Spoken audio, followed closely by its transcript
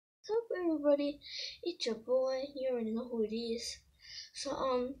everybody, it's your boy. You already know who it is.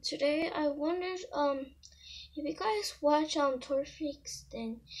 So today I wondered if you guys watch Torfix,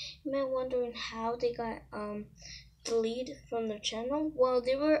 then you might wondering how they got deleted from their channel. Well,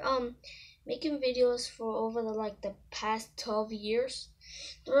 they were making videos for over the past 12 years.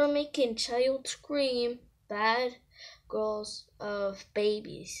 They were making child scream bad girls of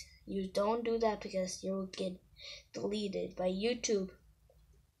babies. You don't do that because you will get deleted by YouTube.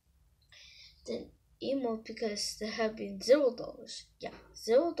 Then emote because there have been $0. Yeah,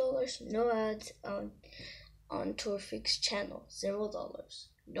 $0, no ads on Torfix channel. $0,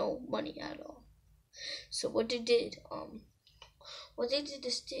 no money at all. So what they did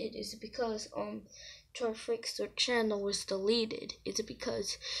is because Torfix their channel was deleted. It's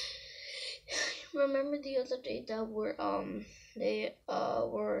because remember the other day that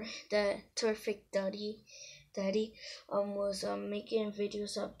that Torfix Daddy was making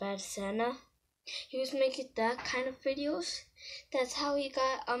videos of Bad Santa. He was making that kind of videos. That's how he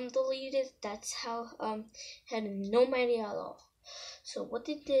got deleted. That's how had no money at all. So what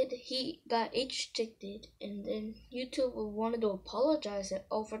they did, he got age restricted, and then YouTube wanted to apologize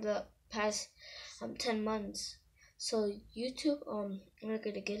over the past 10 months. So YouTube we're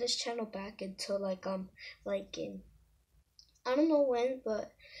gonna get his channel back until in I don't know when,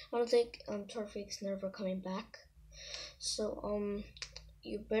 but I don't think Torfix never coming back. So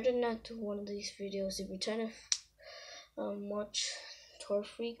you better not do one of these videos if you're trying to watch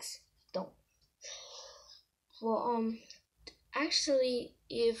Torfix. Don't. Well, actually,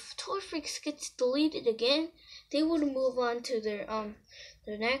 if Torfix gets deleted again, they would move on to their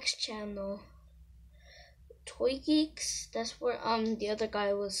next channel, Toy Geeks. That's where the other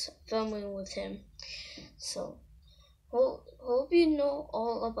guy was filming with him. So hope you know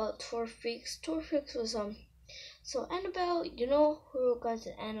all about Torfix. Torfix was So Annabelle, you know who guys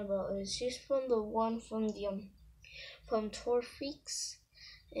Annabelle is? She's from the one from the from Torfix,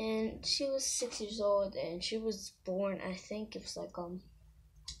 and she was 6 years old, and she was born. I think it was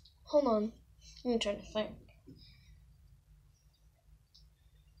Hold on, let me try to find.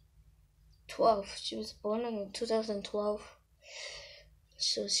 12. She was born in 2012,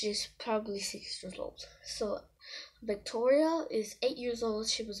 so she's probably 6 years old. So Victoria is 8 years old.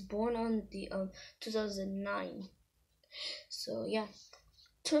 She was born on the 2009. So yeah.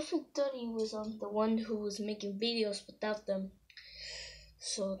 Torfix Daddy was the one who was making videos without them.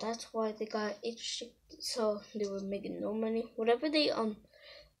 So that's why they got age. So they were making no money. Whatever they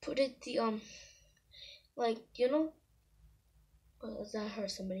put it that hurt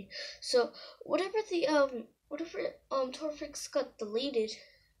somebody. So whatever Torfix got deleted.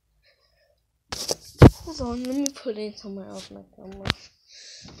 Hold on, let me put it somewhere else my camera.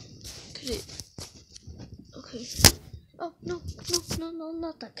 Put it. Okay. Oh no,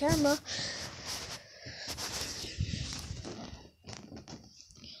 not that camera.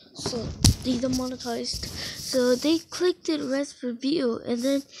 So they demonetized. So they clicked it rest review, and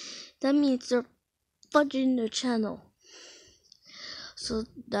then that means they're fudging their channel. So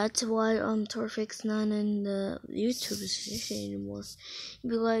that's why Torfix not in the YouTube position anymore. If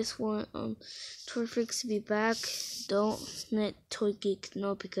you guys want Torfix to be back, don't let Toy Geek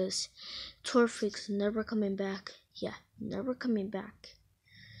know, because Torfix never coming back. Yeah, never coming back.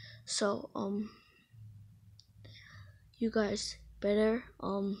 So you guys better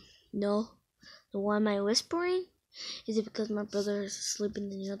know the why am I whispering? Is it because my brother is asleep in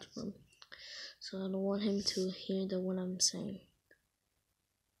the other room? So I don't want him to hear the what I'm saying.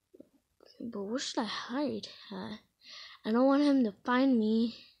 But where should I hide at? I don't want him to find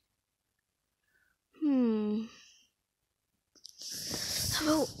me.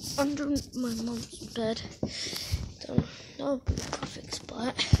 How about under my mom's bed? That would be a perfect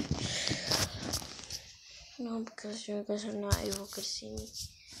spot. No, because you guys are not able to see me.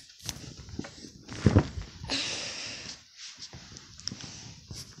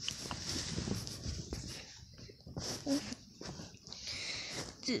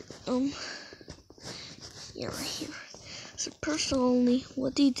 Yeah, right here. So personally,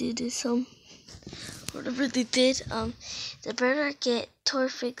 what they did is whatever they did, they better get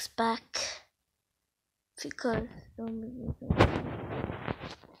Torfix back, because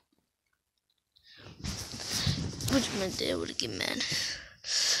which meant they would get mad.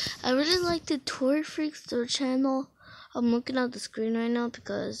 I really like the Torfix their channel. I'm looking at the screen right now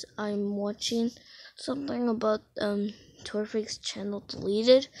because I'm watching something about Torfix channel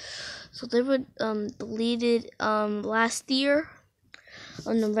deleted. So they were deleted last year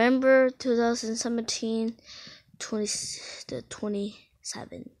on November 2017, the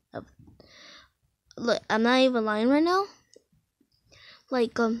 27th of. Look, I'm not even lying right now.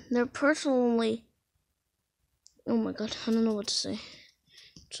 like they're personally. Oh my god, I don't know what to say.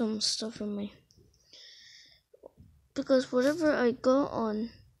 Some stuff in me. Because whenever I go on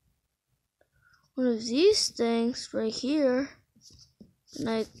one of these things right here, and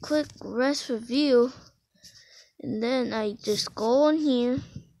I click rest review, and then I just go on here,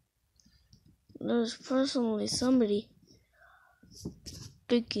 there's personally somebody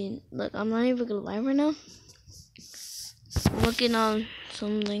freaking, like, I'm not even gonna lie right now. I'm looking on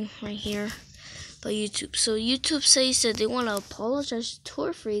something right here by YouTube. So YouTube says that they want to apologize to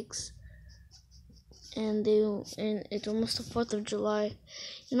Tour Freaks, and it's almost the 4th of July.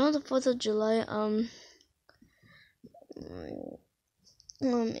 You know, the 4th of July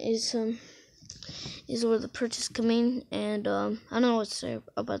is where the purchase coming, and I don't know what to say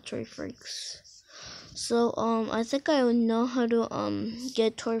about Toy Freaks. So I think I would know how to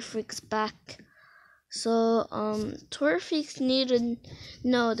get Toy Freaks back. So Toy Freaks need to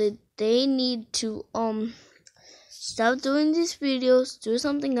know that they need to stop doing these videos, do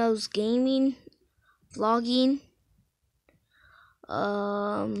something else, gaming, vlogging,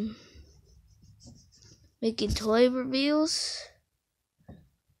 making toy reviews,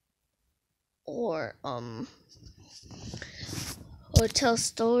 or tell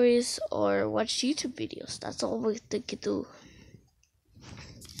stories, or watch YouTube videos. That's all they could do.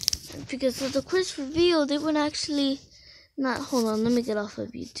 Because of the quiz reveal, they would actually not. Hold on, let me get off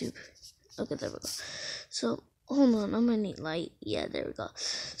of YouTube. Okay, there we go. So hold on, I'm gonna need light. Yeah, there we go.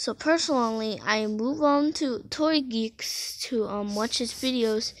 So personally, I move on to Toy Geeks to watch his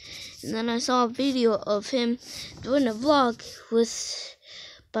videos, and then I saw a video of him doing a vlog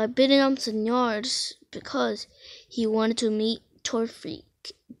by Biddenham Yards because he wanted to meet Toy Freak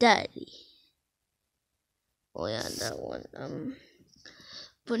Daddy. Oh yeah, that one.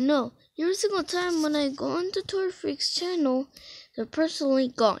 But no, every single time when I go onto Toy Freak's channel, they're personally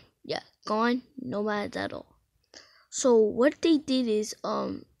gone. Yeah, gone, no ads at all. So what they did is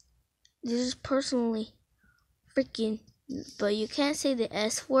this is personally freaking, but you can't say the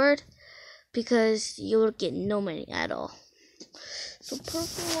S word because you'll get no money at all. So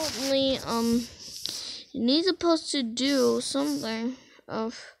personally, you need supposed to do something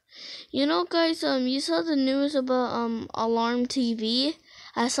of, you know, guys, you saw the news about Alarm TV.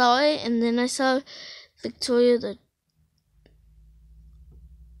 I saw it, and then I saw Victoria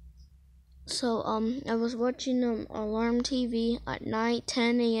So I was watching Alarm TV at night,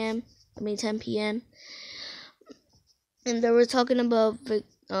 10 p.m. And they were talking about the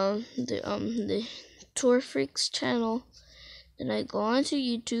Tour Freaks channel. Then I go onto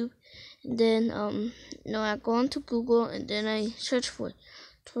YouTube, and then I go onto Google, and then I search for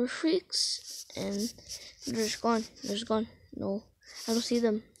Tour Freaks, and there's gone. No, I don't see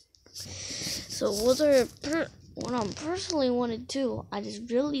them. So what I personally want to do, I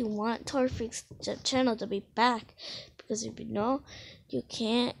just really want Toy Freaks channel to be back, because if you know, you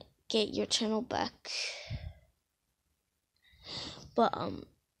can't get your channel back. But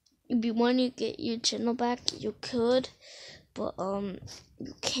if you want to get your channel back, you could, but you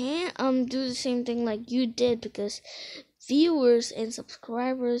can't do the same thing like you did, because viewers and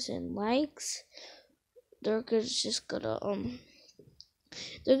subscribers and likes, they're gonna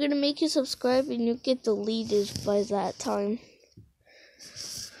make you subscribe, and you get deleted by that time.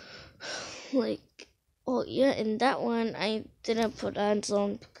 Like, oh yeah, and that one I didn't put ads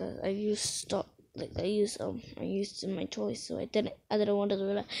on because I used my choice, so I didn't want to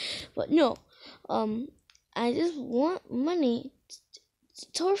do that. But no, I just want money.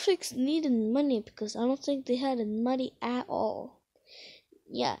 Toy Freaks needed money because I don't think they had money at all.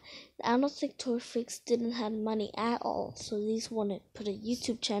 Yeah, I don't think Toy Freaks didn't have money at all, so they just want to put a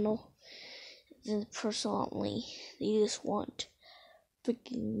YouTube channel. Then personally, they just want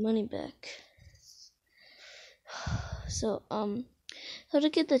freaking money back. So how to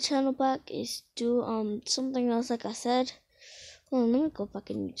get the channel back is do something else, like I said. Hold on, let me go back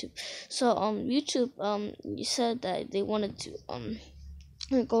in YouTube. So YouTube you said that they wanted to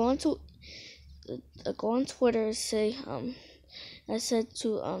go on Twitter and say I said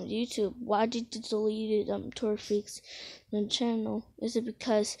to YouTube, why did you delete Toy Freaks channel? Is it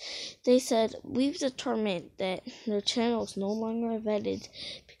because they said we've determined that their channel is no longer vetted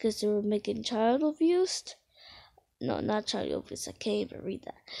because they were making child abuse? No, not child abuse. I can't even read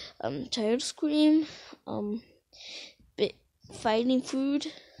that. Child scream, fighting food,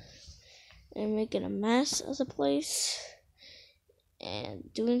 and making a mess of the place,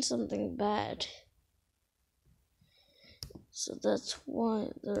 and doing something bad. So that's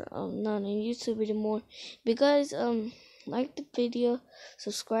why they're not on YouTube anymore. If you guys like the video,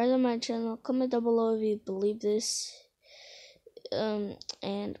 subscribe to my channel, comment down below if you believe this.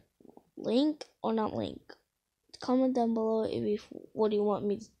 and link or not link. Comment down below what you want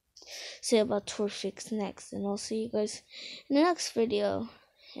me to say about Torfix next, and I'll see you guys in the next video.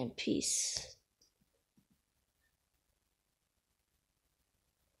 And peace.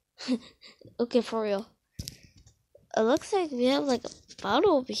 Okay, for real. It looks like we have like a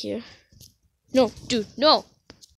bottle over here. No, dude, no.